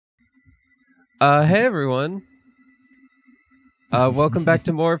Hey everyone. Welcome back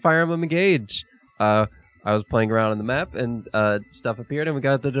to more Fire Emblem Engage. I was playing around on the map and stuff appeared and we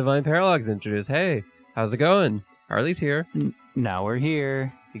got the Divine Paralogs introduced. Hey, how's it going? Harley's here. Now we're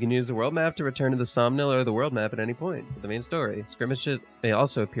here. You can use the world map to return to the Somnil or the world map at any point for the main story. Skirmishes may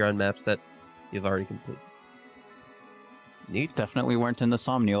also appear on maps that you've already completed. Neat. Definitely weren't in the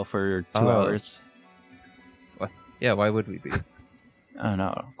Somniel for 2 hours. What? Yeah, why would we be? Oh no,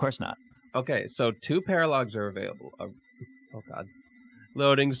 of course not. Okay, so 2 paralogs are available. Oh god.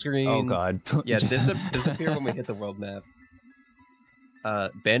 Loading screen. Oh god. Yeah, disappear when we hit the world map.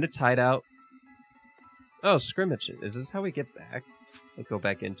 Bandits hideout. Oh, skirmishes. Is this how we get back? Like, go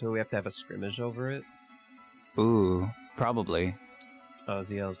back into it? We have to have a scrimmage over it? Ooh, probably. Oh,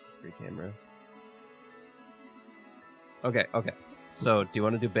 ZL's free camera. Okay. So, do you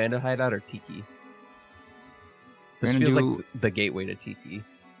want to do bandit hideout or Tiki? This feels like the gateway to Tiki.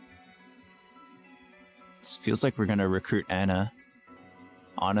 This feels like we're gonna recruit Anna.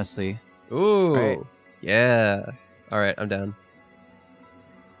 Honestly. Ooh. Right. Yeah. Alright, I'm down.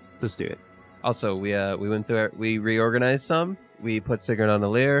 Let's do it. Also, we went through it. We reorganized some. We put Sigurd on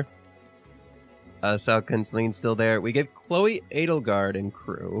Alir. Salkin's Lean's still there. We gave Chloe Edelgard in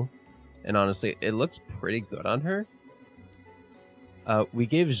crew. And honestly, it looks pretty good on her. We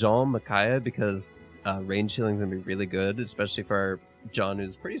gave Jean Micaiah because range healing is going to be really good, especially for our John,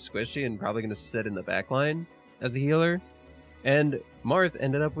 who's pretty squishy and probably going to sit in the back line as a healer. And Marth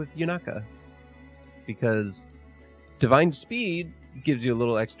ended up with Yunaka because Divine Speed gives you a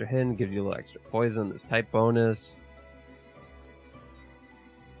little extra hit, gives you a little extra poison, this type bonus.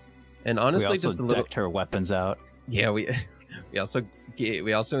 And honestly, we also just a little... decked her weapons out. Yeah, we also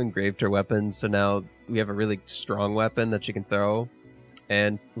engraved her weapons, so now we have a really strong weapon that she can throw,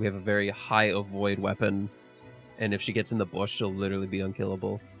 and we have a very high avoid weapon. And if she gets in the bush, she'll literally be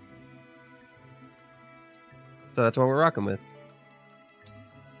unkillable. So that's what we're rocking with.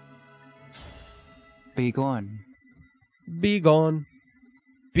 Be gone. Be gone.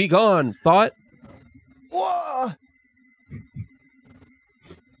 Be gone, thought. Whoa!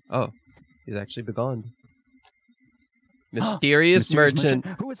 Oh, he's actually begone. Mysterious merchant.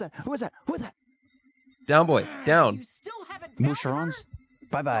 Who is that? Who is that? Who is that? Down, boy. Down. Boucherons?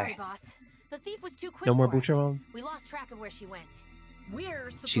 Bye-bye. The thief was too quick. No more for us. Boucheron. We lost track of where she went. We're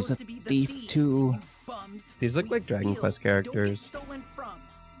supposed She's a to be the thief thieves, too. you bums. These look We like Dragon steal, Quest we don't get characters. stolen from.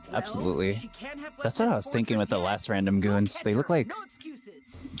 Well, Absolutely. she can't have That's left what I this was thinking with the fortress last yet. random Go goons. catch They look her. like No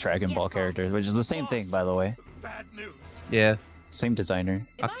excuses. Dragon Yes, Ball boss. characters, which is the same thing, by the way. Bad news. Yeah. Same designer.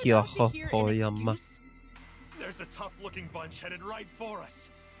 Am I about to hear an Akio excuse? There's a tough-looking bunch headed right for us.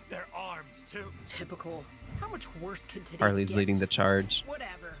 They're armed too. Typical. How much worse can today Harley's get? leading the charge.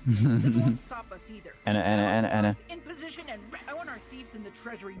 Whatever. This won't stop us either. Anna. In position and I want our thieves in the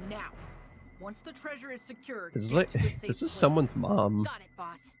treasury now. Once the treasure is secured, This is get like to a safe this is place. someone's mom. Got it,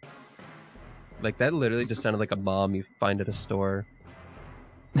 boss. Like that literally just sounded like a mom you find at a store.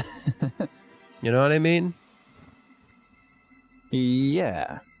 You know what I mean?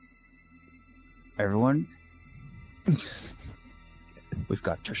 Yeah. Everyone, we've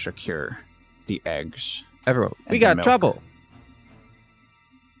got to secure the eggs. Everyone, we And the got milk. trouble.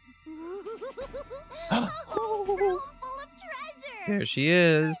 Oh, room full of treasure. There she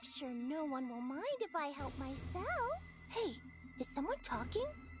is. I'm sure no one will mind if I help myself. Hey, is someone talking?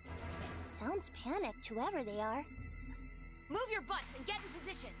 Sounds panicked, whoever they are. Move your butts and get in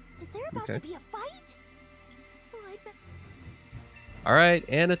position. Is there about Okay. to be a fight? Oh, I bet. All right,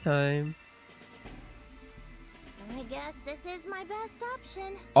 Anna time. I guess this is my best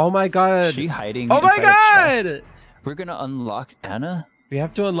option. Oh my god. Is she hiding Oh my inside a chest? god. We're gonna unlock Anna? We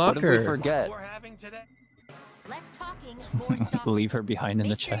have to unlock What if we her. forget? What we're having today? Less talking, more stopping. Leave her behind in the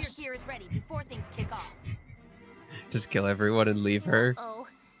Make sure chest. your gear is ready before things kick off. Just kill everyone and leave her. Oh,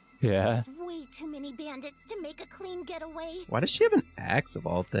 Yeah. way too many bandits to make a clean getaway. Why does she have an axe of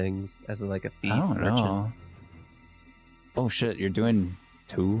all things as like a thief I don't merchant? know. Oh shit, you're doing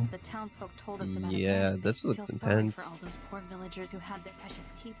 2? The townsfolk told us about Yeah, it. this looks Feel sorry intense. for all those poor villagers who had their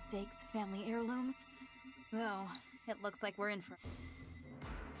precious keepsakes, family heirlooms. Though, it looks like we're in for...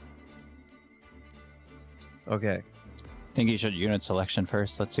 Okay, Think you should unit selection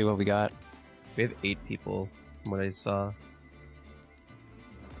first. Let's see what we got. we have 8 people from what I saw.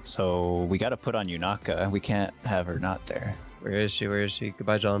 So we gotta put on Yunaka. We can't have her not there. Where is she? Where is she?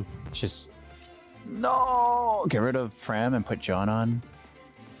 Goodbye, John. Just no. Get rid of Fram and put John on.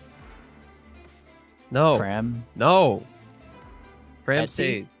 No. Fram. No. Fram Etsy?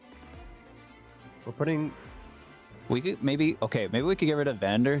 stays. We're putting... We could maybe maybe we could get rid of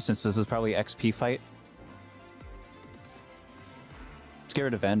Vander since this is probably XP fight. Let's get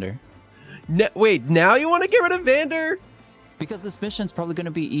rid of Vander. Wait, now you want to get rid of Vander? Because this mission's probably going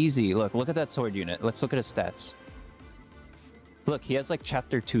to be easy. Look at that sword unit. Let's look at his stats. Look, he has like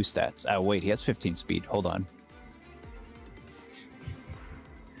chapter 2 stats. Oh, wait, he has 15 speed. Hold on.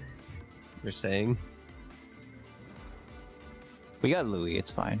 You're saying? We got Louis.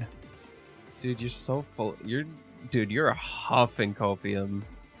 It's fine. Dude, you're so full. You're a huffing copium.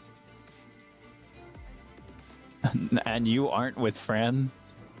 And you aren't with Fran?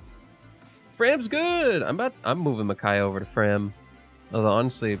 Fram's good. I'm moving Makai over to Fram. Although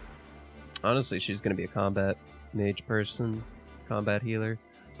honestly, she's gonna be a combat mage person, combat healer.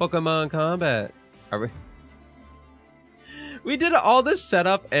 Pokemon combat. Are we? We did all this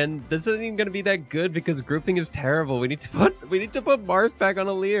setup, and this isn't even gonna be that good because grouping is terrible. We need to put Mars back on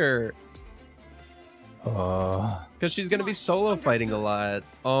Aleer. Because she's gonna be solo fighting a lot.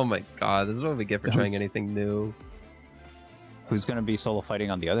 Oh my god, this is what we get for trying anything new. Who's gonna be solo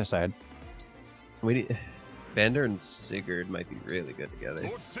fighting on the other side? We need Vander and Sigurd might be really good together.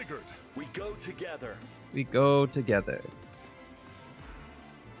 Lord Sigurd, we go together. We go together.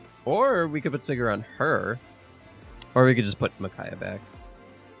 Or we could put Sigurd on her. Or we could just put Micaiah back.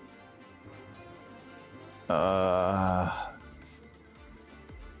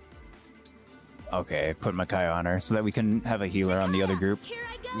 Okay, put Micaiah on her so that we can have a healer on the other group.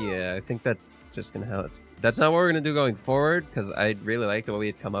 Yeah, I think that's just gonna how it's. That's not what we're gonna do going forward because I really like what we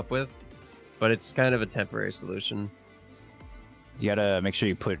had come up with, but it's kind of a temporary solution. You gotta make sure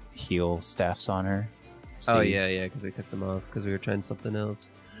you put heal staffs on her. Oh yeah, because we took them off because we were trying something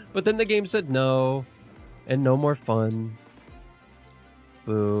else. But then the game said no, and no more fun.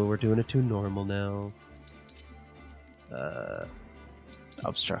 Boo, we're doing it too normal now.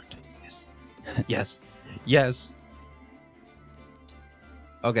 Obstruct. Yes. Yes. Yes.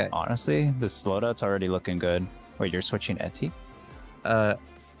 Okay. Honestly, the slowdown's already looking good. Wait, you're switching Eti?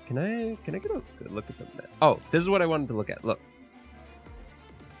 Can I get a good look at them? Oh, this is what I wanted to look at. Look.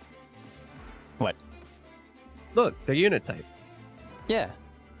 What? Look, their unit type. Yeah.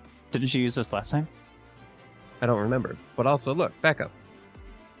 Didn't you use this last time? I don't remember. But also, look, back up.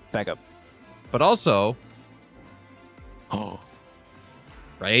 Back up. But also, Oh.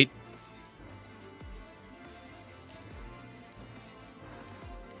 right?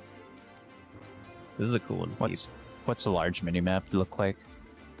 This is a cool one. What's the large minimap look like?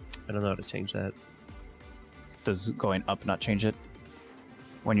 I don't know how to change that. Does going up not change it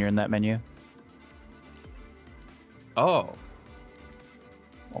when you're in that menu? Oh,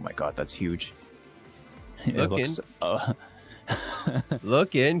 Oh my god, that's huge. It Looking. looks.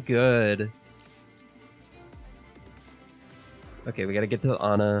 looking good. Okay, we gotta get to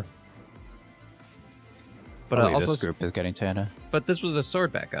Anna. But Probably also, this group is getting to Anna. but this was a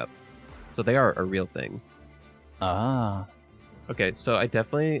sword backup, so they are a real thing. Ah. Okay, so I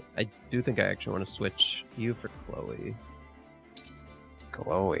do think I actually want to switch you for Chloe.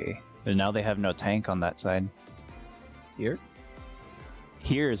 Chloe. And now they have no tank on that side. Here?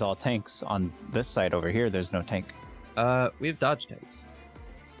 Here is all tanks. On this side over here, there's no tank. We have dodge tanks.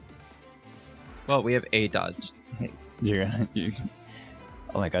 Well, we have a dodge tank.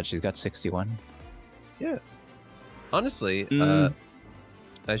 Oh my god, she's got 61. Yeah. Honestly,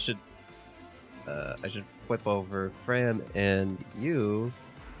 I should whip over Fram and you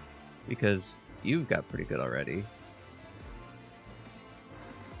because you've got pretty good already.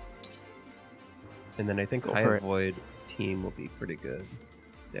 And then I think Go High for it. Void team will be pretty good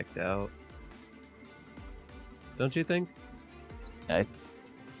decked out. Don't you think?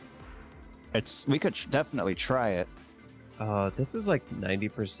 We could definitely try it. This is like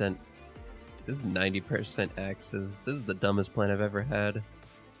 90%. This is 90% axes. This is the dumbest plan I've ever had.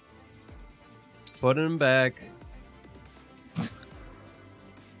 Put him back.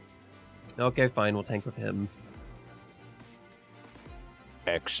 Okay, fine. We'll tank with him.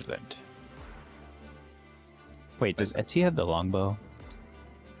 Excellent. Wait, does Eti have the longbow?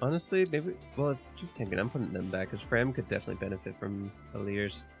 Honestly, maybe. Well, just tanking. I'm putting them back because Fram could definitely benefit from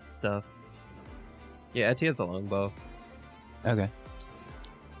Alir's stuff. Yeah, Eti has the longbow. Okay.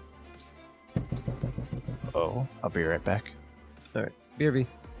 Oh, I'll be right back. All right, BRB.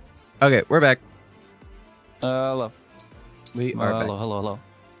 Okay, we're back. Hello. We are back. Hello.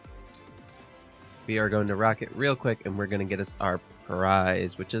 We are going to rock it real quick, and we're going to get us our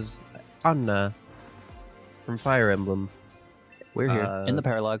prize, which is Anna from Fire Emblem. We're here in the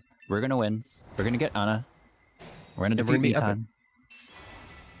paralog. We're gonna win. We're gonna get Anna. We're gonna And we're defeat gonna be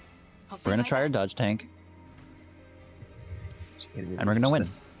Metan. We're gonna try our dodge tank, and we're gonna win.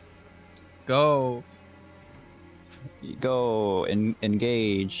 Go. Go and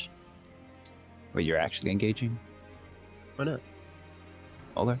engage. Wait, you're actually engaging? Why not?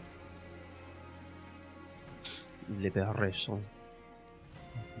 Okay. Liberation.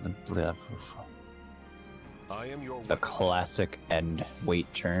 I am your The classic end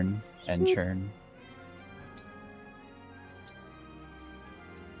wait churn. End churn.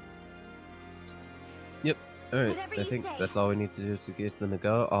 Alright, Whatever I you think say. that's all we need to do to get them to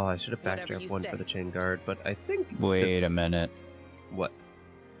go. Oh, I should have Whatever backtracked you one say. for the chain guard, but I think... Wait a minute. What?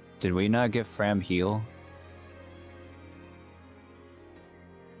 Did we not give Fram heal?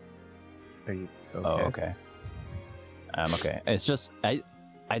 Are you okay? Oh, okay. I'm okay. It's just I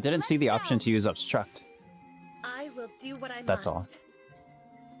didn't see the option to use obstruct. I will do what I That's must. all.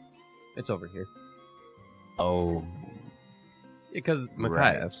 It's over here. Oh, Because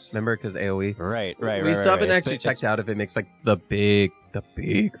Micaiah, Right. remember? Because AoE. right. We still haven't It's actually been- checked out if it makes like the big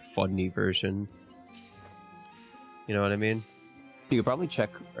funny version. You know what I mean? You could probably check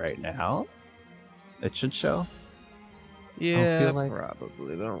right now. It should show. Yeah, feel like-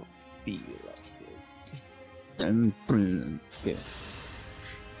 probably. But I don't feel like it. Yeah.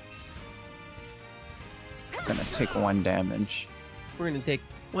 Gonna take 1 damage. We're gonna take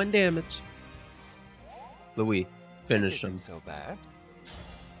 1 damage. Louis, finish him. so bad.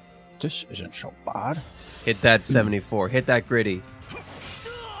 This isn't so bad. Hit that 74. Hit that gritty.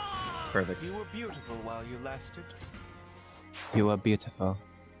 Perfect. You were beautiful while you lasted. You are beautiful.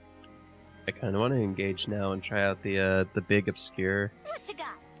 I kind of want to engage now and try out the big obscure. What you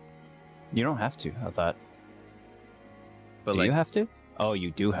got? You don't have to, I thought. But Do like, you have to? Oh,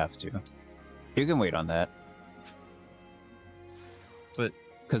 you do have to. You can wait on that. But-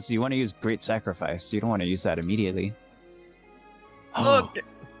 Because you want to use Great Sacrifice. You don't want to use that immediately. look,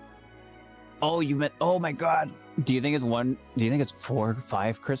 Oh, you meant... Oh my god! Do you think it's 1... Do you think it's 4 or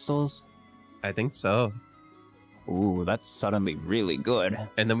 5 crystals? I think so. Ooh, that's suddenly really good.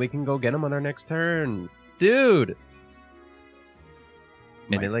 And then we can go get him on our next turn, dude.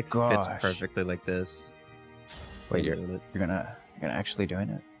 And My it like gosh. fits perfectly like this. Wait, I'm you're doing it. gonna actually doing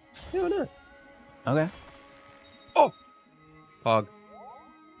it? Yeah, why not? Okay. Pog.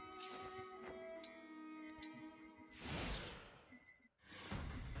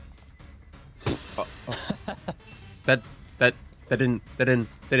 Oh, oh. that didn't. And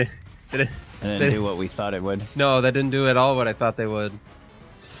then do what we thought it would. No, that didn't do at all what I thought they would.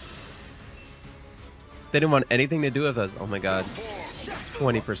 They didn't want anything to do with us. Oh my god.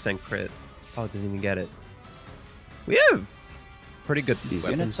 20% crit. Oh, didn't even get it. We have pretty good These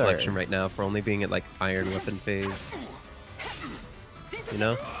weapon units are- selection right now for only being at like iron weapon phase. You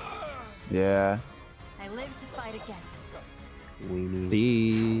know? Yeah. I live to fight again.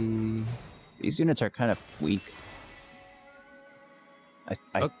 Weenies. These units are kind of weak.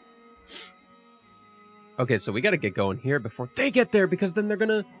 I Okay. Okay, so we gotta get going here before they get there because then they're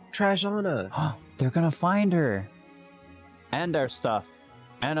gonna trash Anna. They're gonna find her. And our stuff.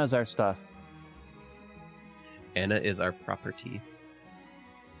 Anna's our stuff. Anna is our property.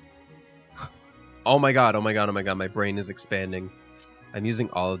 Oh my god, oh my god, oh my god, my brain is expanding. I'm using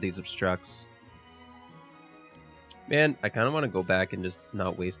all of these obstructs. Man, I kind of want to go back and just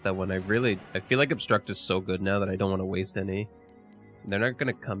not waste that one. I feel like obstruct is so good now that I don't want to waste any. They're not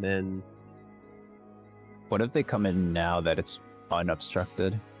gonna come in. What if they come in now that it's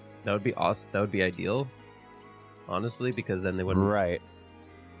unobstructed? That would be awesome. That would be ideal. Honestly, because then they wouldn't, Right.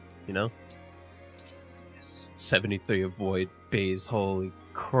 you know? 73 avoid base. Holy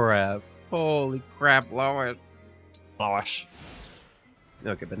crap. Holy crap, Lois. Gosh.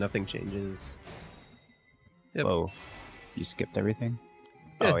 Okay, but nothing changes. Yep. Whoa. You skipped everything?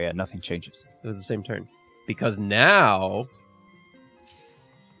 Yeah. Oh yeah, nothing changes. It was the same turn. Because now...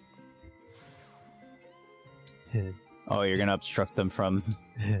 Oh, you're gonna obstruct them from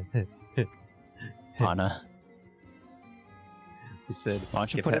Anna. You said, Why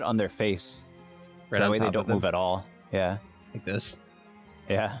don't you Get put that it on their face? right that on way they top don't of them, move at all. Yeah. like this.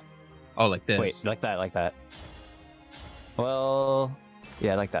 Yeah. Oh, like this. Wait, like that, like that. Well,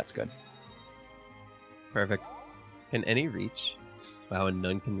 yeah, like that's good. Perfect. Can any reach? Wow, and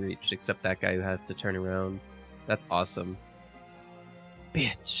none can reach except that guy who has to turn around. That's awesome.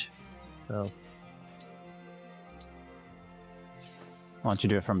 Bitch. Oh, Why don't you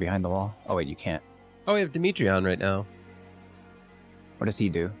do it from behind the wall? Oh wait, you can't. oh, we have Dimitri on right now. What does he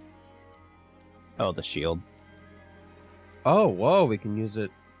do? Oh, the shield. Oh, whoa, we can use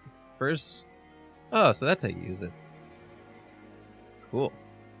it first. Oh, so that's how you use it. Cool.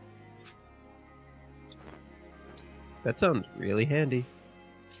 That sounds really handy.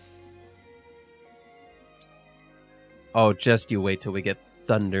 Oh, just you wait till we get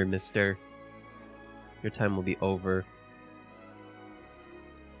thunder, mister. Your time will be over.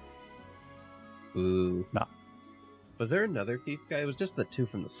 Ooh. No. Was there another thief guy? It was just the two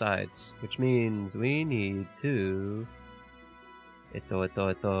from the sides, which means we need to...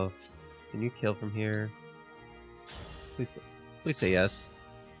 Ito. Can you kill from here? Please say yes.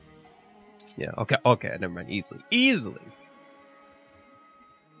 Yeah, okay, never mind. Easily.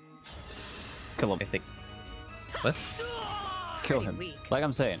 Kill him. I think. What? Kill him. Like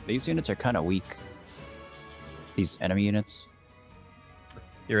I'm saying, these units are kind of weak. These enemy units.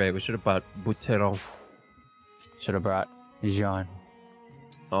 You're right, we should have bought Bouteron. Should have brought Jean.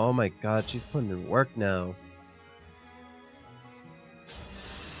 Oh my god, she's putting in work now.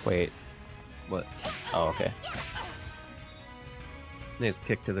 Wait. What? Oh, okay. Nice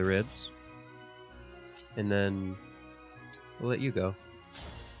kick to the ribs. And then we'll let you go.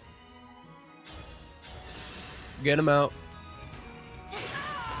 Get him out.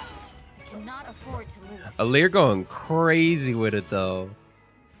 Cannot afford to lose. Alir going crazy with it though.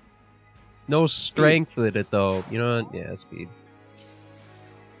 No strength with it though. You know what? Yeah, speed.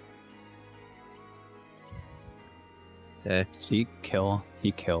 Okay. See, kill.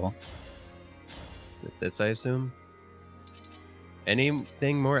 He kill. With this, I assume.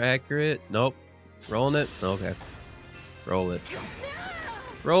 Anything more accurate? Nope. Rolling it? Okay. Roll it.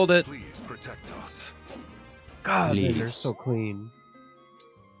 Rolled it. Please protect us. God, man, they're Please. so clean.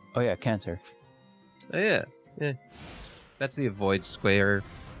 Oh yeah, Cantor. Oh, yeah. Yeah. That's the avoid square.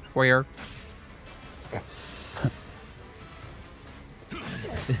 Square.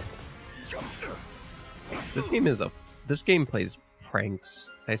 This game plays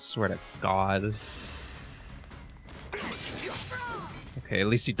pranks. I swear to God. Okay, at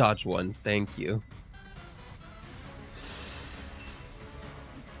least he dodged one. Thank you.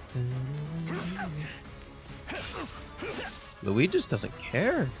 Louis just doesn't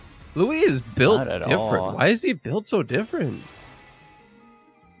care. Louis is built Not at different. all. Why is he built so different?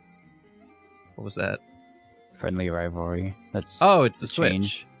 What was that? Friendly rivalry. That's Oh, it's the switch.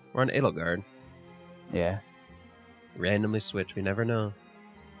 change. We're on Edelgard. Yeah. Randomly switch. We never know.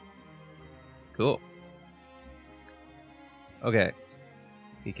 Cool. Okay.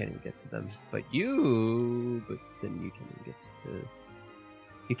 You can't even get to them. But then you can't even get to...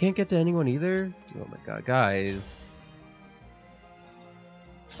 You can't get to anyone either? Oh my god, guys.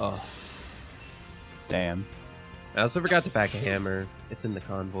 Oh. Damn. I also forgot to pack a hammer. It's in the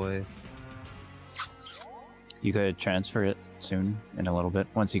convoy. You could transfer it soon, in a little bit,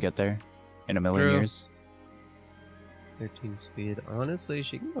 once you get there. In a million True. years. 13 speed. Honestly,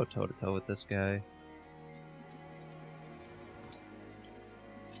 she can go toe-to-toe with this guy.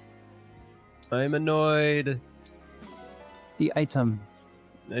 I'm annoyed. The item.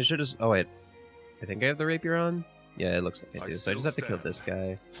 I should have... Oh, wait. I think I have the rapier on? Yeah, it looks like I do. So I just have to kill this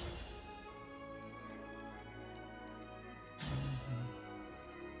guy.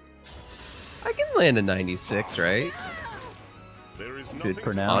 I can land a 96, right? There is Good nothing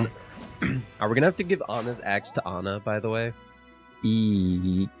for to now. Are we gonna have to give Anna's axe to Anna, by the way?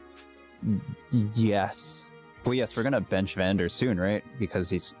 Yes. Well, yes, we're gonna bench Vander soon, right? Because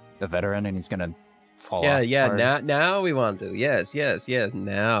he's a veteran and he's gonna fall Yeah, off. yeah, hard. now we want to. Yes.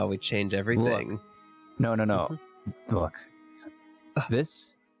 Now we change everything. No. Look.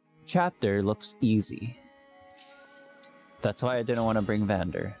 This chapter looks easy. That's why I didn't want to bring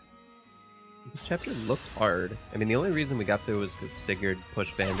Vander. This chapter looked hard. I mean, the only reason we got through was because Sigurd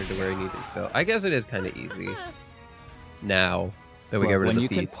pushed Vander to where he needed to go. I guess it is kind of easy. Now that we Look, get rid when of you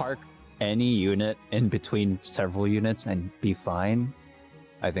the can thief. park any unit in between several units and be fine,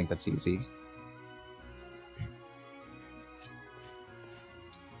 I think that's easy.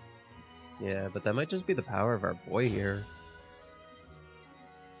 Yeah, but that might just be the power of our boy here.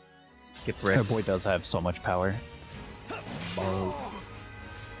 Get Our bricked. boy does have so much power. Bonk.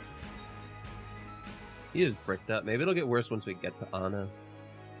 He is bricked up. Maybe it'll get worse once we get to Anna.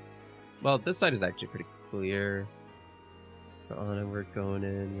 Well, this side is actually pretty clear. For Anna, we're going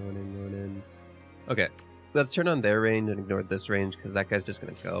in. Okay, let's turn on their range and ignore this range, because that guy's just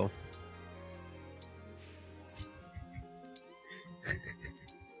gonna go.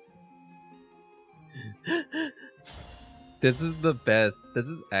 This is the best. This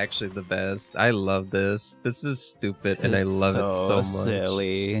is actually the best. I love this. This is stupid, and I love it so much.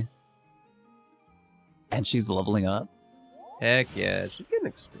 Silly. And she's leveling up. Heck yeah, she's getting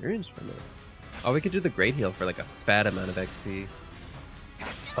experience from it. Oh, we could do the Great Heal for like a fat amount of XP.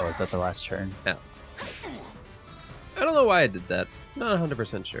 Oh, is that the last turn? Yeah. I don't know why I did that. Not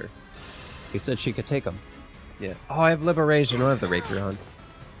 100% sure. You said she could take him. Yeah. Oh, I have Liberation. I don't have the Rapier on.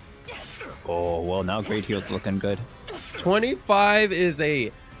 Oh, well, now Great Heal's looking good. 25 is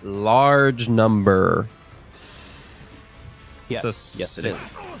a large number. Yes, So yes it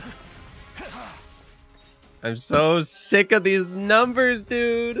is. I'm so sick of these numbers,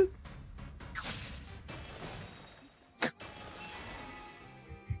 dude.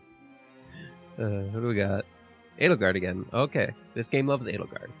 Who do we got? Edelgard again. Okay, this game loves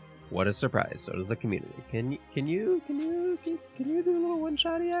Edelgard. What a surprise! So does the community. Can you do a little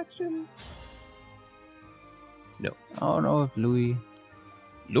one-shotty action? No. I don't know if Louis.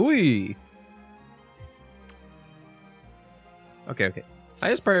 Okay.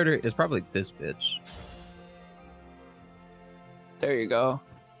 Highest priority is probably this bitch. There you go.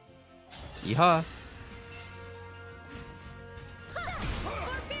 Yeehaw.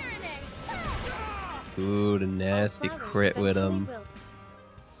 Ooh, the nasty crit with him.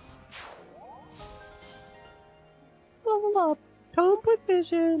 Level up. Tone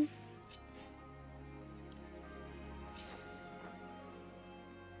position.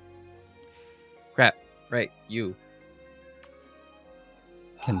 Crap. Right, you.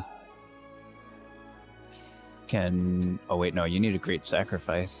 Can oh wait, no, you need a great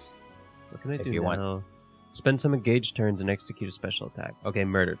sacrifice. What can I If do you now? want. Spend some engaged turns and execute a special attack. Okay,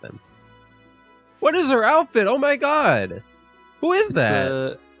 murder them. What is her outfit? Oh my god! Who is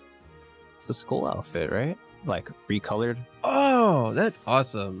that? It's a skull outfit, right? Like recolored. Oh, that's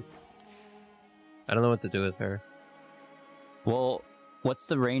awesome. I don't know what to do with her. Well, what's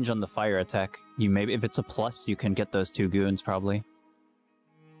the range on the fire attack? You maybe if it's a plus, you can get those 2 goons probably.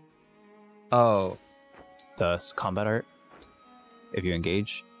 Oh, The combat art, if you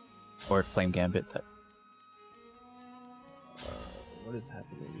engage, or flame gambit. That what is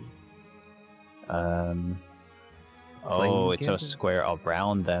happening? Oh, it's a gambit? square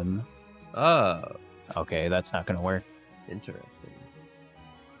around them. Oh, Okay, that's not gonna work. interesting.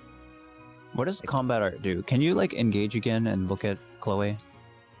 What does combat art do? Can you like engage again and look at Chloe?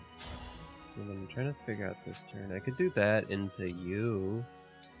 And I'm trying to figure out this turn. I could do that into you.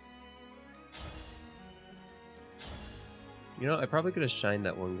 You know, I probably could have shined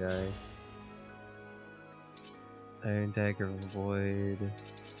that one guy. Iron Dagger Void.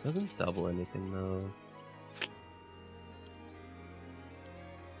 Doesn't double anything though.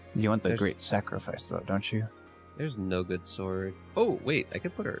 You want the There's- great sacrifice though, don't you? There's no good sword. Oh, wait, I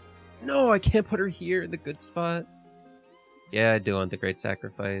can put her... No, I can't put her here in the good spot. Yeah, I do want the Great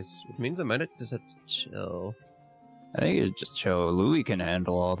Sacrifice, which means I might just have to chill. I think you just show Louis can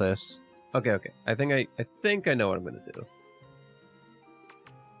handle all this. Okay. I think I know what I'm gonna do.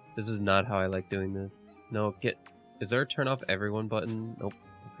 This is not how I like doing this. No, is there a turn off everyone button? Nope.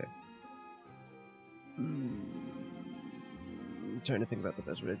 Okay. I'm trying to think about the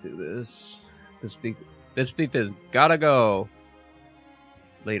best way to do this. This thief has gotta go.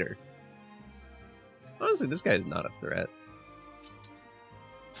 Later. Honestly, this guy is not a threat.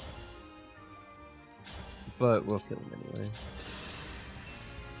 But we'll kill him anyway.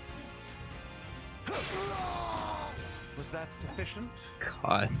 Was that sufficient?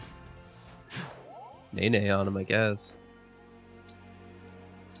 God. Nay on him, I guess.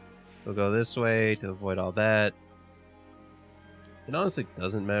 We'll go this way to avoid all that. It honestly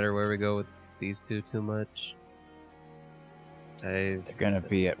doesn't matter where we go with these two too much. They're gonna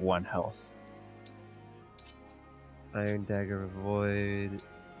be at 1 health. Iron Dagger Void.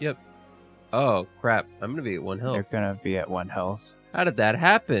 Yep. Oh, crap. I'm gonna be at 1 health. They're gonna be at 1 health. How did that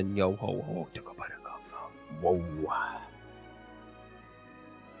happen? Yo ho ho. Whoa.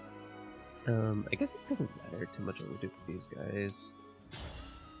 I guess it doesn't matter too much what we do for these guys.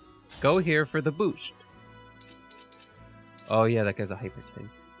 Go here for the boost. Oh yeah, that guy's a hyper tank.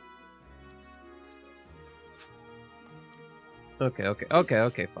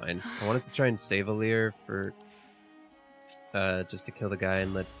 Okay, fine. I wanted to try and save Alir for just to kill the guy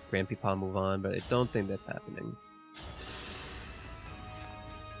and let Grandpa move on, but I don't think that's happening.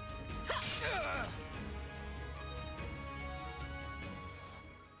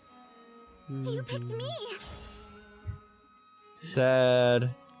 You picked me! Sad.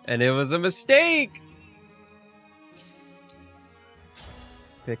 And it was a mistake!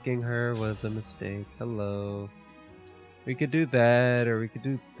 Picking her was a mistake. Hello. We could do that, or we could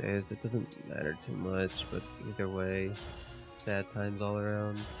do this. It doesn't matter too much, but either way, sad times all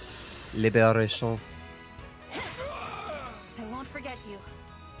around. Liberation. I won't forget you.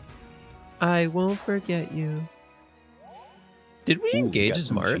 I won't forget you. Did we Ooh, engage got as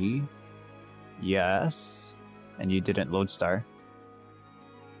some Marth? G. Yes. And you didn't lodestar.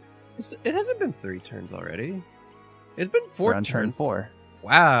 It hasn't been 3 turns already. It's been 4 We're on turn turns. 4.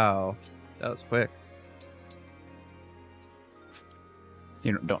 Wow. That was quick.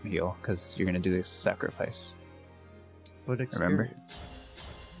 You don't heal, because you're gonna do this sacrifice. But Remember? experience.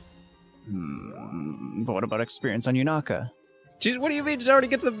 But what about experience on Yunaka? Jeez, what do you mean? She already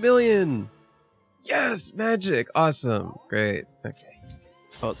gets 1 million. Yes, magic. Awesome. Great. Okay.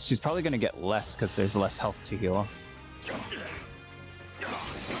 Well, she's probably gonna get less because there's less health to heal.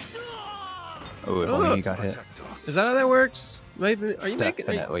 Oh, only he got hit. Is that how that works? Are you making?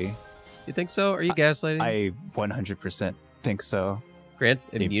 Definitely. You think so? Are you gaslighting? I 100% think so. Grants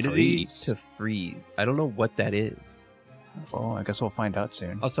immunity freeze. to freeze. I don't know what that is. Well, I guess we'll find out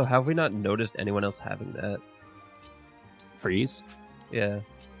soon. Also, have we not noticed anyone else having that? Freeze? Yeah.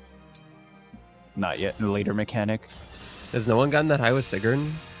 Not yet. Later mechanic. Has no one gotten that high with Sigrun?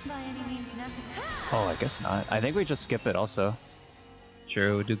 By any means necessary. Oh, I guess not. I think we just skip it also.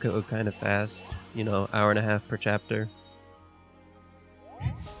 True, we do go kind of fast. You know, hour and a half per chapter.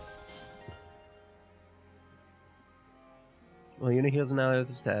 Well, unit heals an ally with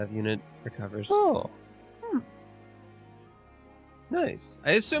the staff. Unit recovers. Oh. Nice.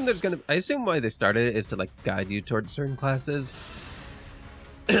 I assume why they started it is to like guide you towards certain classes.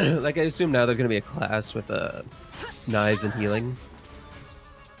 Like I assume now there's gonna be a class with knives and healing.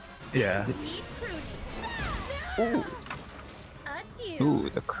 Yeah. Ooh. Ooh,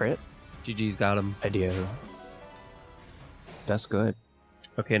 the crit? GG's got him. Idea. That's good.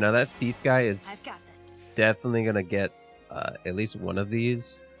 Okay, now that thief guy is I've got this. definitely gonna get at least one of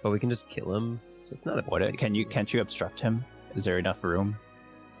these, but we can just kill him. So it's not a What? big Can't you deal. obstruct him? Is there enough room?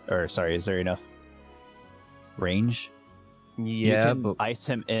 Or sorry, is there enough range? Yeah, You can but ice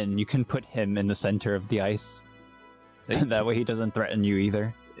him in. You can put him in the center of the ice. Hey. That way he doesn't threaten you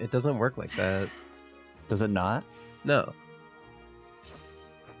either. it doesn't work like that. Does it not? No.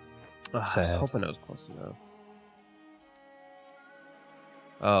 I was Sad. hoping I was close enough.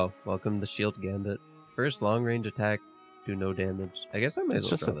 Oh, welcome to Shield Gambit. First long range attack, do no damage. I guess I might It's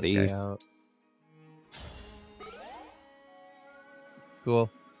as well just draw a this guy thief. out. Cool.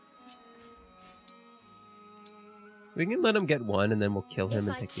 We can let him get one, and then we'll kill him If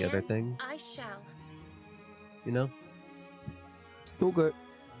and I take the other can, thing. I shall. You know? Too good.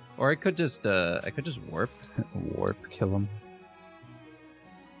 Or I could just warp. Warp, kill him.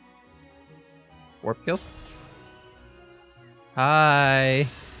 Warp kill? Hi!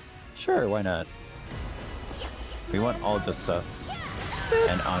 Sure, why not? We want all the stuff.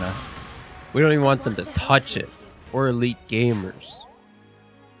 And Anna. We don't even want them to touch it. We're elite gamers.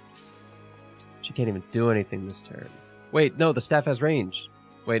 She can't even do anything this turn. Wait, no, the staff has range.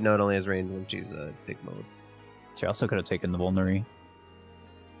 Wait, no, it only has range when she's big mode. She also could have taken the Vulnerary.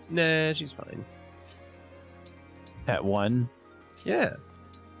 Nah, she's fine. At 1. Yeah.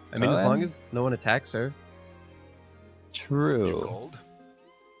 I mean, Oh, as long and- as no one attacks her. True. Cold?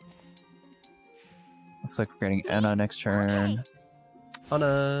 Looks like we're getting Anna next turn.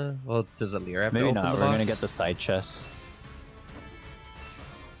 Anna. Well, does Alira have to Maybe open not. the We're gonna box? get the side chest.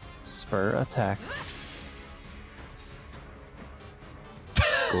 Spur attack.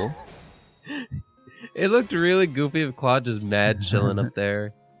 Cool. It looked really goofy with Claude just mad chilling up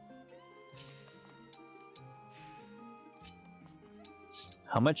there.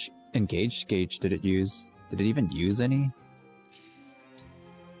 How much engaged gauge did it use? Did it even use any?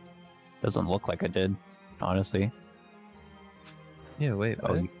 Doesn't look like it did, honestly. Yeah, wait,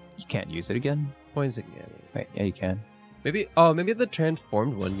 Oh, what? you can't use it again? Points again. Wait, yeah, you can. Maybe the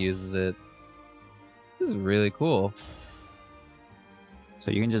transformed one uses it. This is really cool. So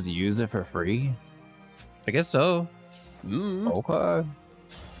you can just use it for free? I guess so. Mm, Okay.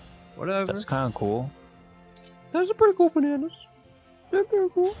 whatever. That's kind of cool. Those are pretty cool bananas. They're pretty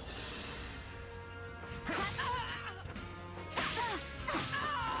cool.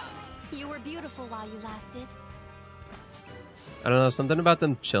 You were beautiful while you lasted. I don't know, something about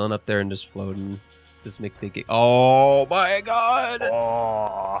them chilling up there and just floating. This makes me get. Oh my god!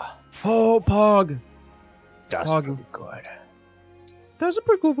 Oh, Oh, Pog! that's Pog. pretty good. Those are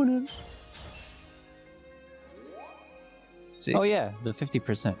pretty cool bananas. See? Oh yeah, the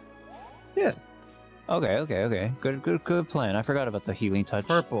 50%. Yeah. Okay. Good plan. I forgot about the healing touch.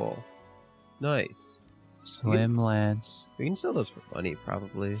 Purple. Nice. Slim Lance. We can sell those for money,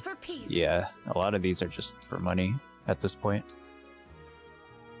 probably. For peace. Yeah, a lot of these are just for money at this point.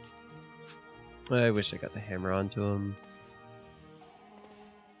 I wish I got the hammer onto him.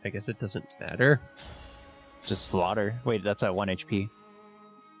 I guess it doesn't matter. Just slaughter. Wait, that's at 1 HP.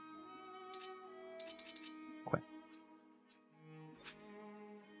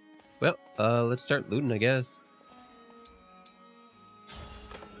 Well, let's start looting, I guess.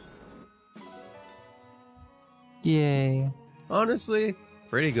 Yay. Honestly,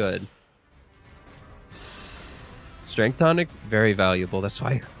 pretty good. Strength tonics, very valuable. That's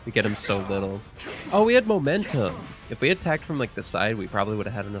why we get them so little. Oh, we had momentum. If we attacked from like the side, we probably would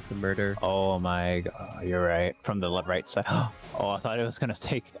have had enough to murder. Oh my god, you're right. From the right side. Oh, I thought it was gonna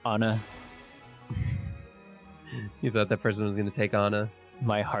take Anna. You thought that person was gonna take Anna?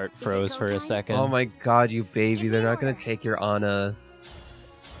 My heart froze for a second. Oh my god, you baby! They're not gonna take your Anna.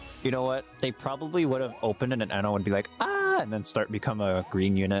 You know what? They probably would have opened it and Anna would be like, ah, and then become a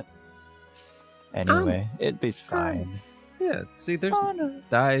green unit. Anyway, it'd be fine. Yeah, see, there's Anna.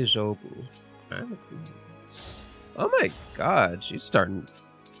 Daijobu. Oh my god, she's starting.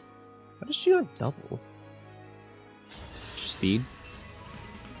 How does she not double? Speed?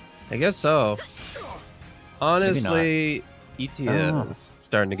 I guess so. Honestly, Itia is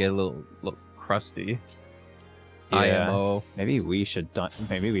starting to get a little crusty. Yeah. IMO. Maybe we should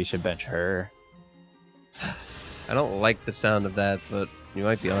bench her. I don't like the sound of that, but you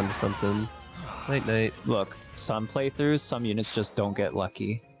might be onto something. Night night. Look, some playthroughs, some units just don't get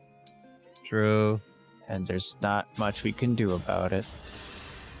lucky. True. And there's not much we can do about it.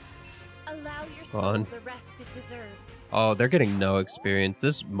 Allow your soul On. the rest it deserves. Oh, they're getting no experience.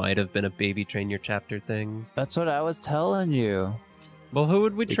 This might have been a baby train your chapter thing. That's what I was telling you. Well, who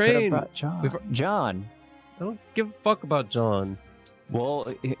would we could've train? brought John. John. I don't give a fuck about John.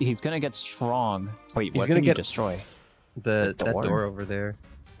 Well, he's gonna get strong. Wait, He's what gonna can you get- destroy? That door? door over there.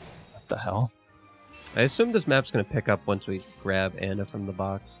 What the hell? I assume this map's gonna pick up once we grab Anna from the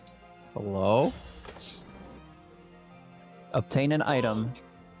box. Hello? Obtain an item.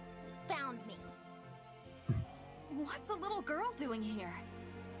 Found me. What's a little girl doing here?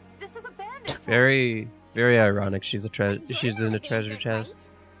 This is abandoned. Very, very ironic. She's in a You're treasure not chest. abandoned,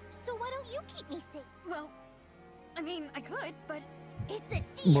 right? So why don't you keep me safe? Well, I mean, I could, but It's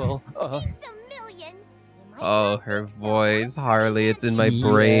a deal. Well, It's a million. You might Oh, not her think so, voice, but Harley. It's in my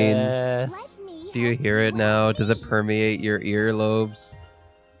brain. Yes. let me Do you help hear it you now? out. Does it permeate your earlobes?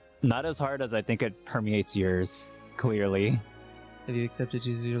 Not as hard as I think it permeates yours. Clearly. Have you accepted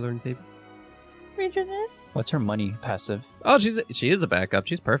Jesus your Lord and Savior? What's her money passive? Oh, she is a backup.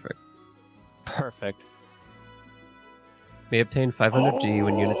 She's perfect. Perfect. May obtain 500G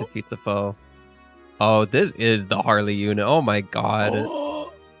when unit defeats a foe. Oh, this is the Harley unit. Oh my god.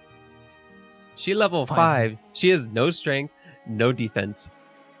 She level Fine. 5. She has no strength, no defense.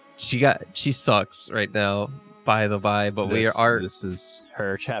 She sucks right now, by the by, but This is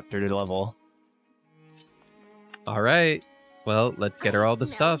her chapter level. Alright. Well, let's get her all the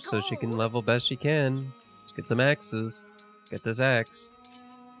Smell stuff so she can gold. level best she can. Let's get some axes. Get this axe.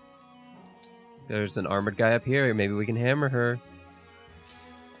 There's an armored guy up here. Maybe we can hammer her.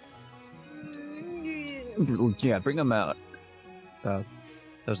 Yeah, bring him out. That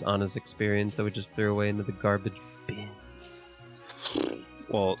was Anna's experience that we just threw away into the garbage bin.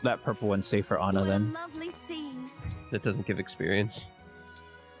 Well, that purple one's safe for Anna what a then. lovely scene. That doesn't give experience.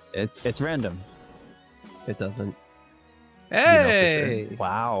 It's random. It doesn't. You know for Hey! sure.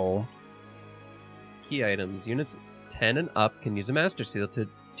 Wow. Key items. Units 10 and up can use a Master Seal to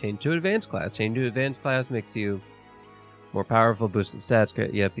change to Advanced Class. Change to Advanced Class makes you more powerful, boosted stats.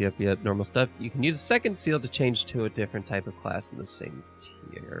 Yep. Normal stuff. You can use a second seal to change to a different type of class in the same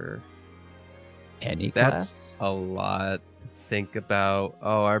tier. Any That's class? a lot to think about.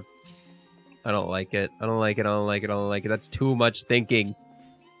 Oh, I don't like it. I don't like it. That's too much thinking.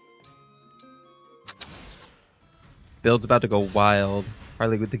 Build's about to go wild.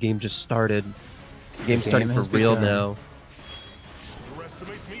 Harley, the game just started. The game's starting for has real begun. now.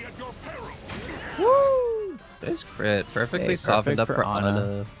 Underestimate me at your peril. Woo! Nice crit. Perfectly Hey, softened perfect up for for Anna.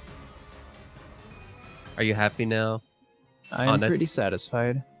 Anna. Are you happy now? I'm Anna- pretty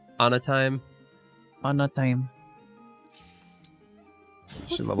satisfied. Anna time? Anna time.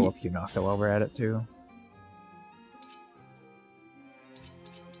 You should level up Yunaka while we're at it too.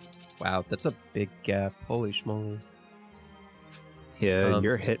 Wow, that's a big gap. Holy schmoly. Yeah, Um,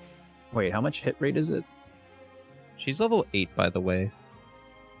 your hit. Wait, how much hit rate is it? She's level 8, by the way.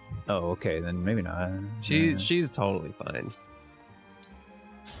 Oh, okay, then maybe not. She's totally fine.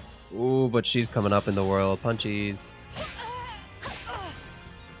 Ooh, but she's coming up in the world. Punchies.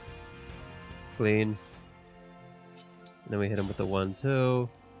 Clean. And then we hit him with the 1-2.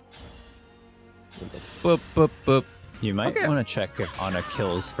 With the boop, boop, boop. You might Okay. want to check if Anna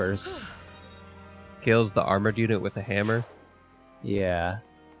kills first. Kills the armored unit with a hammer. Yeah.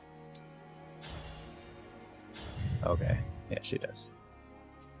 Okay. Yeah, she does.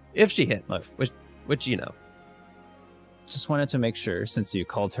 If she hits. Look. Which, you know. Just wanted to make sure, since you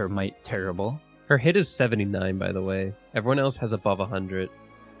called her might terrible. Her hit is 79, by the way. Everyone else has above 100.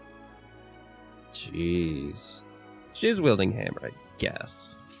 Jeez. She's wielding hammer, I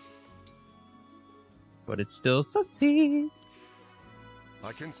guess. But it's still sussy.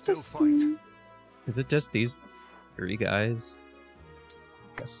 I can still fight. Is it just these 3 guys?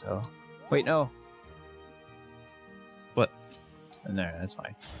 Guess so. Wait, no. What? No, that's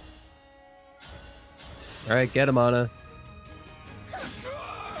fine. Alright, get him, Anna.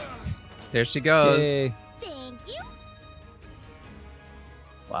 There she goes. Yay. Thank you.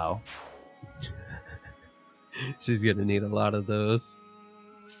 Wow. She's gonna need a lot of those.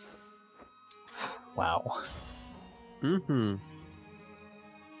 Wow. Mm-hmm.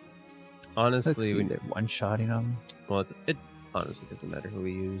 Let's Honestly, see, they're one-shotting them. well, it honestly doesn't matter who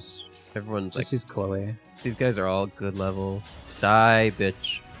we use. Everyone's Just like, use Chloe. these guys are all good level. Die,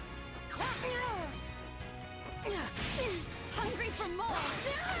 bitch. Hungry for more.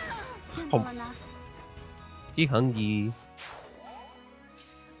 Simple Oh. enough. He hungry.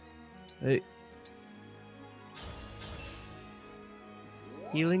 Hey.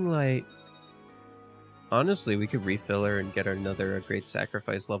 Healing light. Honestly, we could refill her and get her another great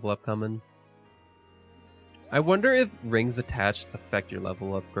sacrifice level up coming. I wonder if rings attached affect your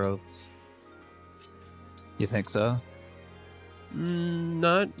level up growths. You think so?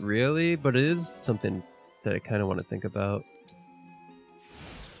 Not really, but it is something that I kind of want to think about.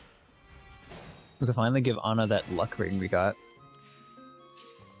 We could finally give Anna that luck ring we got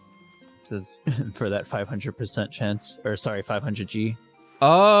Does for that 500% chance. Or sorry, 500G.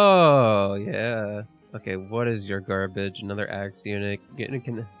 Oh yeah. Okay, what is your garbage? Another axe unit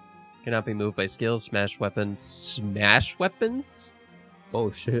cannot be moved by skills. Smash weapons. Smash weapons?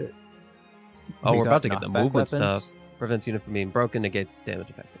 Oh shit. Oh, We we're got about to get the knockback movement weapons? stuff. Prevents unit from being broken. Negates damage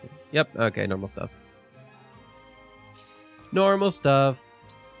effectively. Yep. Okay, normal stuff. Normal stuff.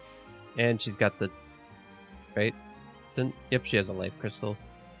 And she's got the right. Yep, she has a life crystal.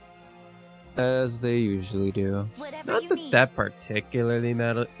 As they usually do. Whatever Not you that need. that particularly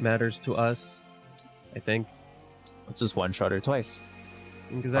matters to us. I think. Let's just one-shot her twice.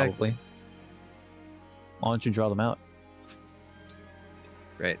 Exactly. Probably. Why don't you draw them out?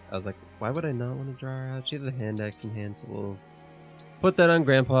 Right. I was like, why would I not want to draw her out? She has a hand axe in hand, so we'll put that on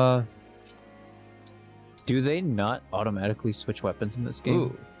Grandpa. Do they not automatically switch weapons in this game?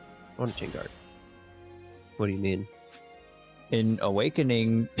 Ooh. I want a chain guard. What do you mean? In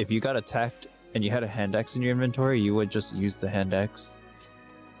Awakening, if you got attacked and you had a hand axe in your inventory, you would just use the hand axe.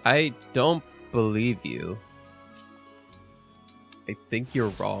 I don't believe you. I think you're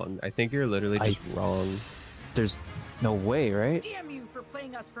wrong. I think you're literally just wrong. There's no way, right? Damn you for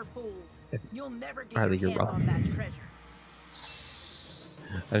playing us for fools. If- You'll never get Riley, your you're hands wrong. on that treasure.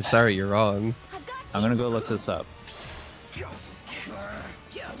 I'm sorry, you're wrong. I've got you. I'm gonna go look this up.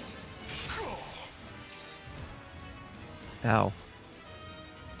 Ow.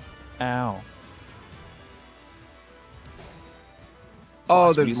 Ow. Oh,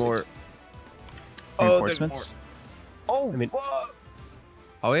 Lost there's music. more. Reinforcements? Oh, I mean- fuck!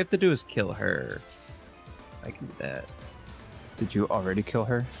 All we have to do is kill her. I can do that. Did you already kill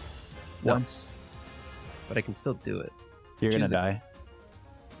her? No. Once? But I can still do it. You're gonna Choose it. die.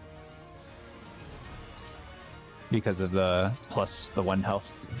 Because of the plus the 1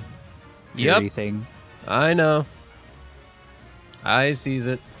 health fury Yep. thing. I know. I sees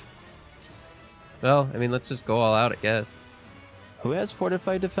it. Well, I mean, let's just go all out, I guess. Who has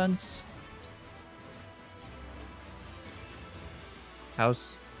fortified defense?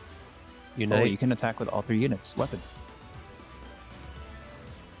 House. Oh, Unite. you can attack with all 3 units, weapons.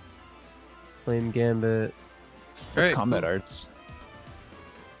 Flame Gambit. What's Alright, combat cool. arts?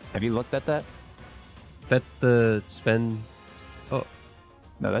 Have you looked at that? That's the spend. No,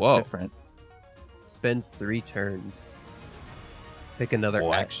 that's Whoa. different. Spends 3 turns. Take another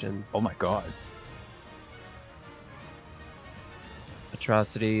What? action. Oh my god.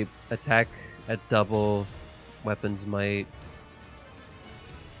 Atrocity. Attack at double. Weapons might.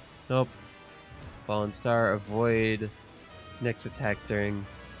 Nope. Fallen Star. Avoid next attacks during.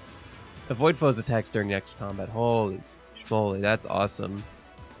 Avoid foes' attacks during next combat. Holy schmoly, that's awesome.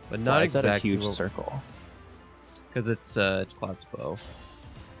 But not Why is that a exactly huge circle? because it's Cloud's bow.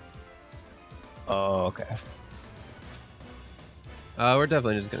 Oh, okay. We're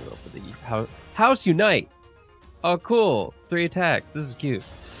definitely just gonna go for the House Unite. Oh, cool! 3 attacks. This is cute.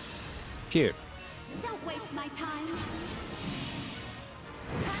 Cute. Don't waste my time.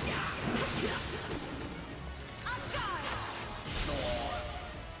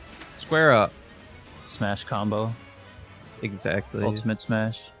 Square up. Smash combo. Exactly. Ultimate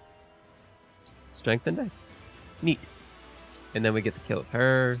smash. Strength index. Neat. And then we get the kill of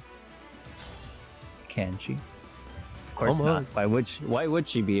her. Can she? Of course Almost. not. Why would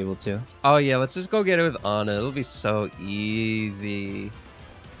she be able to? Oh yeah, let's just go get it with Anna. It'll be so easy.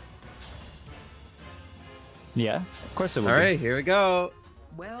 Yeah, of course it would. All right, here we go.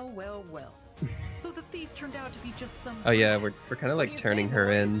 Well, well, well. So the thief turned out to be just some. Oh yeah, rat. we're kind of What like do you turning say, her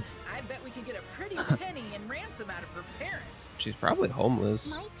boys? in. I bet we could get a pretty penny in ransom out of her parents. She's probably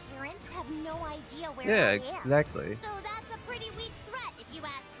homeless. My parents have no idea where Yeah, I am. exactly. So that's a pretty weak threat, if you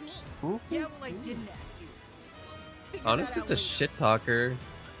ask me. Yeah, well, I didn't ask you. Figure Anna's that just out a later. shit talker.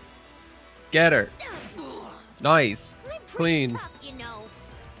 Get her. Nice. I'm pretty Clean. tough, you know.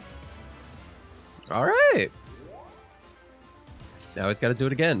 All right. Now he's got to do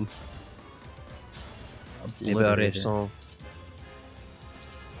it again. Obliterated. Liberation.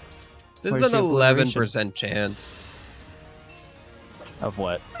 This Where's is an your obliteration? 11% chance. Of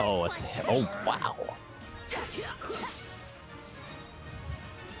what? Oh, oh wow.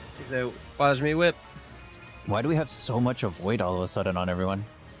 So, watch me whip. Why do we have so much of weight all of a sudden on everyone?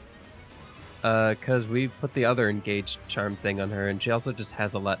 Cause we put the other engaged charm thing on her, and she also just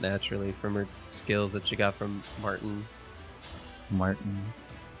has a lot naturally from her skills that she got from Martin. Martin.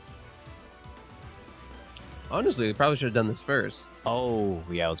 Honestly, we probably should have done this first. Oh,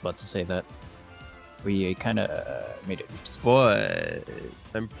 yeah, I was about to say that. We kind of made it. Oops. But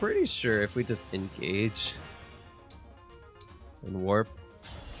I'm pretty sure if we just engage and warp,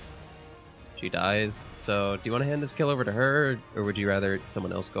 she dies. So, do you want to hand this kill over to her, or would you rather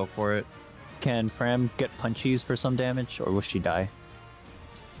someone else go for it? Can Fram get punchies for some damage, or will she die?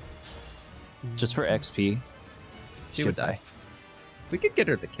 Just for XP. She would die. We could get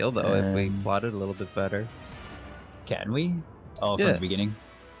her the kill though if we plotted a little bit better. Can we? Oh, from Yeah. the beginning.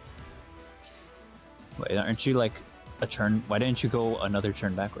 Wait, aren't you like a turn? Why didn't you go another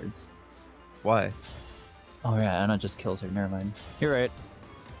turn backwards? Why? Oh yeah, Anna just kills her. Never mind. You're right.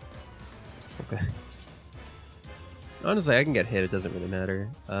 Okay. Honestly, I can get hit. It doesn't really matter.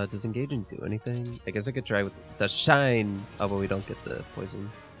 Does engaging do anything? I guess I could try with the shine. Oh, but we don't get the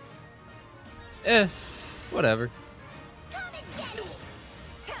poison. Whatever.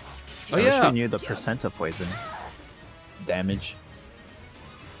 Oh I wish yeah. we knew the percent of poison damage.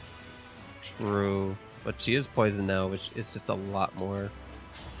 True. But she is poisoned now, which is just a lot more.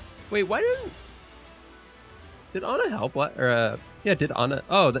 Wait, why did Anna help? What? Or yeah, did Anna?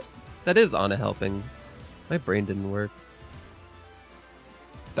 Oh, that is Anna helping. My brain didn't work.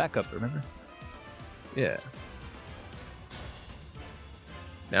 Backup, remember? Yeah.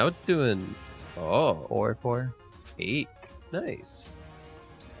 Now it's doing 4-4. 8. Nice.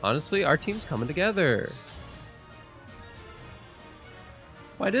 Honestly, our team's coming together.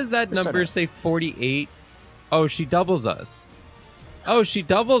 Why does that We're number starting- say 48? Oh, she doubles us. Oh, she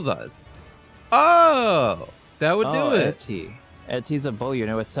doubles us. Oh, that would do it. Etty. Etty's a bow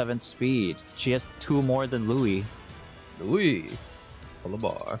unit with 7 speed. She has 2 more than Louis. Louis. Pull the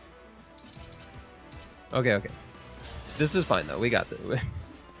bar. Okay. This is fine though. We got this.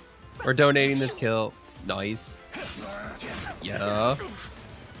 We're donating this kill. Nice. Yeah.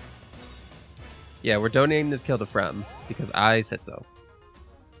 Yeah, we're donating this kill to Frem because I said so.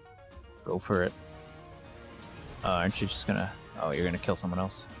 Go for it. Aren't you just gonna... Oh, you're gonna kill someone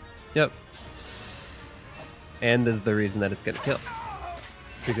else. Yep. And this is the reason that it's gonna kill.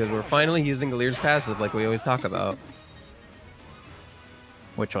 Because we're finally using Galir's passive like we always talk about.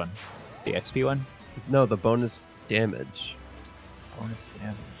 Which one? The XP one? No, the bonus damage. Bonus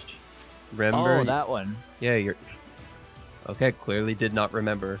damage. Remember? Oh, that one. Yeah, you're... Okay, clearly did not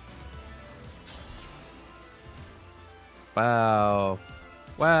remember. Wow.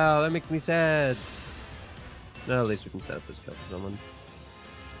 Wow, that makes me sad. No, at least we can set up this kill for someone.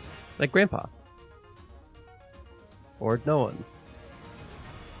 Like Grandpa. Or no one.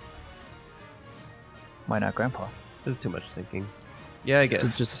 Why not Grandpa? This is too much thinking. Yeah, I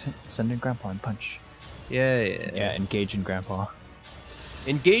guess. Just send in Grandpa and punch. Yeah. Yeah, engage in Grandpa.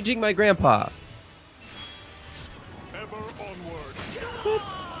 Engaging my grandpa. Ever onward.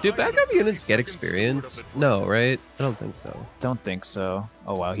 Do backup units get experience? No, right? I don't think so. Don't think so.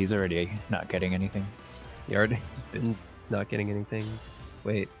 Oh wow, he's already not getting anything. He already has been not getting anything.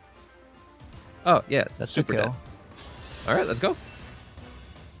 Wait. Oh, yeah, that's super dead. Alright, let's go.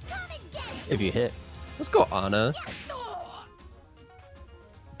 If you hit. Let's go, Anna.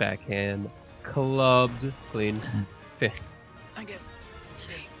 Backhand. Clubbed. Clean. I guess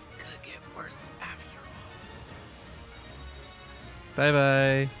today could get worse after all.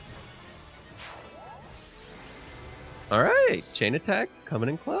 Bye-bye. Alright, chain attack coming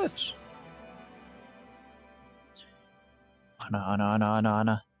in clutch.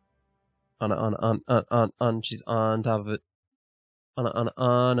 Anna. On. She's on top of it.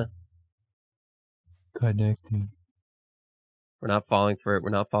 On. Connecting. We're not falling for it.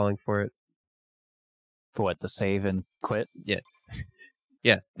 For what, the save and quit?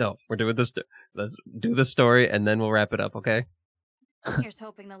 Yeah, no, we're doing this. Let's do the story and then we'll wrap it up, okay? Here's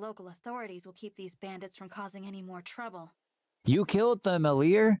hoping the local authorities will keep these bandits from causing any more trouble. You killed them,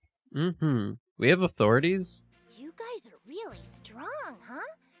 Alir? Mm-hmm. We have authorities? You guys are really strong, huh?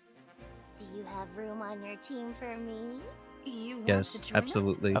 you have room on your team for me? You want Yes, to join us?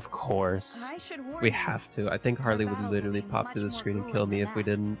 absolutely. Of course. I should warn We you. have to. I think Our Harley would battles will literally be pop much through the more screen and grueling kill me than if we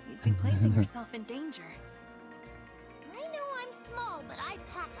that. didn't. You'd be placing yourself in danger. I know I'm small, but I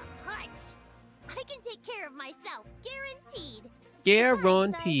pack a punch. I can take care of myself, guaranteed.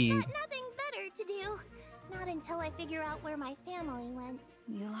 Guaranteed. Besides, I've got nothing better to do. Not until I figure out where my family went.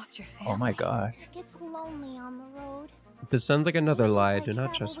 You lost your family. Oh my gosh. It gets lonely on the road. This sounds like another Maybe if lie. I Do not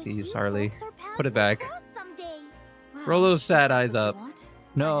travel trust with thieves, you Harley. folks, our paths Put it will back. cross someday. Well, Roll those sad if eyes that's what up. you want.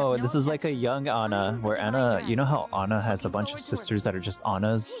 No, I have this no is like a objections. young Anna, where Anna, you know how Anna has a Looking bunch of forward to sisters that are just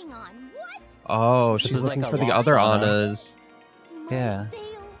Annas? Hang on, what? Oh, This she's is like looking a for the lost other Anna. Annas. My Yeah. sails.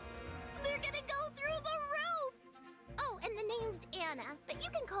 They're gonna go through the roof. Oh, and the name's Anna, but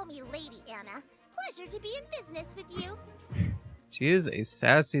you can call me Lady Anna. Pleasure to be in business with you. She is a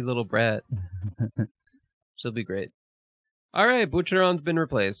sassy little brat. She'll be great. All right, Butcheron's been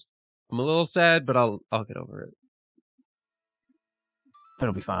replaced. I'm a little sad, but I'll get over it.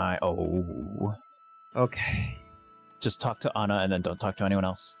 It'll be fine. Oh. Okay. Just talk to Anna and then don't talk to anyone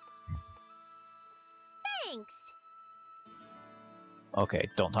else. Thanks. Okay,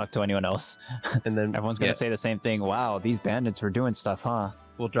 don't talk to anyone else. And then Everyone's gonna yeah, say the same thing. Wow, these bandits were doing stuff, huh?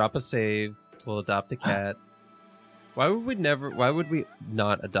 we'll drop a save. We'll adopt a cat. Why would we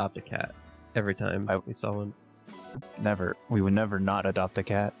not adopt a cat every time we saw one? Never. We would never not adopt a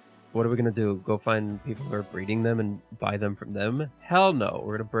cat. What are we gonna do? Go find people who are breeding them and buy them from them? Hell no.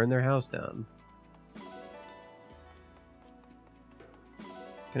 We're gonna burn their house down.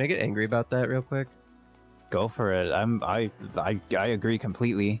 Can I get angry about that real quick? Go for it. I agree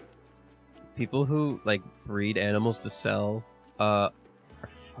completely. People who like breed animals to sell are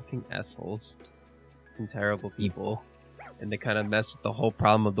fucking assholes and terrible people, and they kind of mess with the whole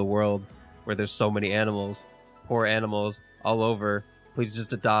problem of the world where there's so many animals, poor animals all over. Please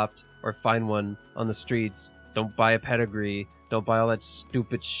just adopt or find one on the streets. Don't buy a pedigree. Don't buy all that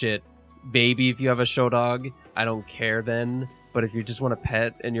stupid shit. Maybe if you have a show dog, I don't care then. But if you just want a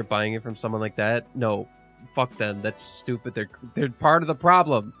pet and you're buying it from someone like that, no, fuck them. That's stupid. They're part of the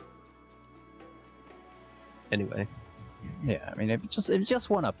problem. Anyway, Yeah, I mean, if you just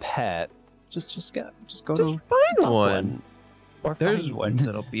want a pet, just go just to find adopt one. or There's find one. ones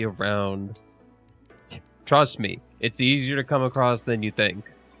that'll be around. Trust me, it's easier to come across than you think.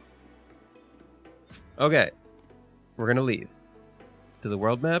 Okay, we're gonna leave. To the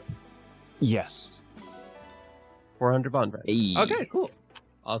world map, Yes. 400 bond price. Hey. Okay, cool.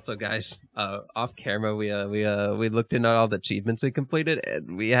 Also, guys, off camera, we looked into all the achievements we completed,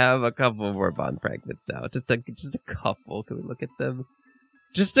 and we have a couple more bond fragments now. Just a couple. Can we look at them?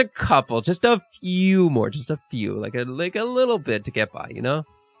 Just a couple. Just a few more. Just a few. Like a little bit to get by. You know.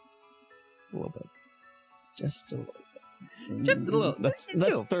 A little bit. Just a little bit. Just a little. That's just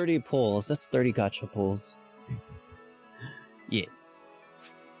a few. 30 pulls. That's 30 gotcha pulls. Yeah.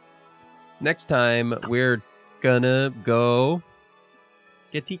 Next time we're gonna go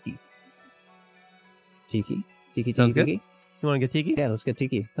get Tiki. Tiki? Tiki, Sounds Tiki, good. Tiki? You want to get Tiki? Yeah, let's get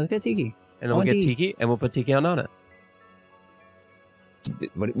Tiki. Let's get Tiki. And then we'll get Tea. Tiki, and we'll put Tiki on Nana.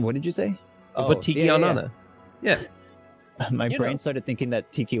 What did you say? We'll put Tiki on Nana. Yeah. My You brain know. started thinking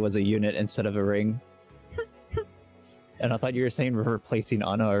that Tiki was a unit instead of a ring. And I thought you were saying we're replacing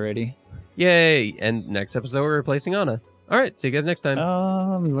Anna already. Yay! And next episode we're replacing Anna. All right. See you guys next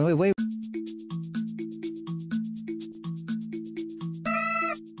time. Wait.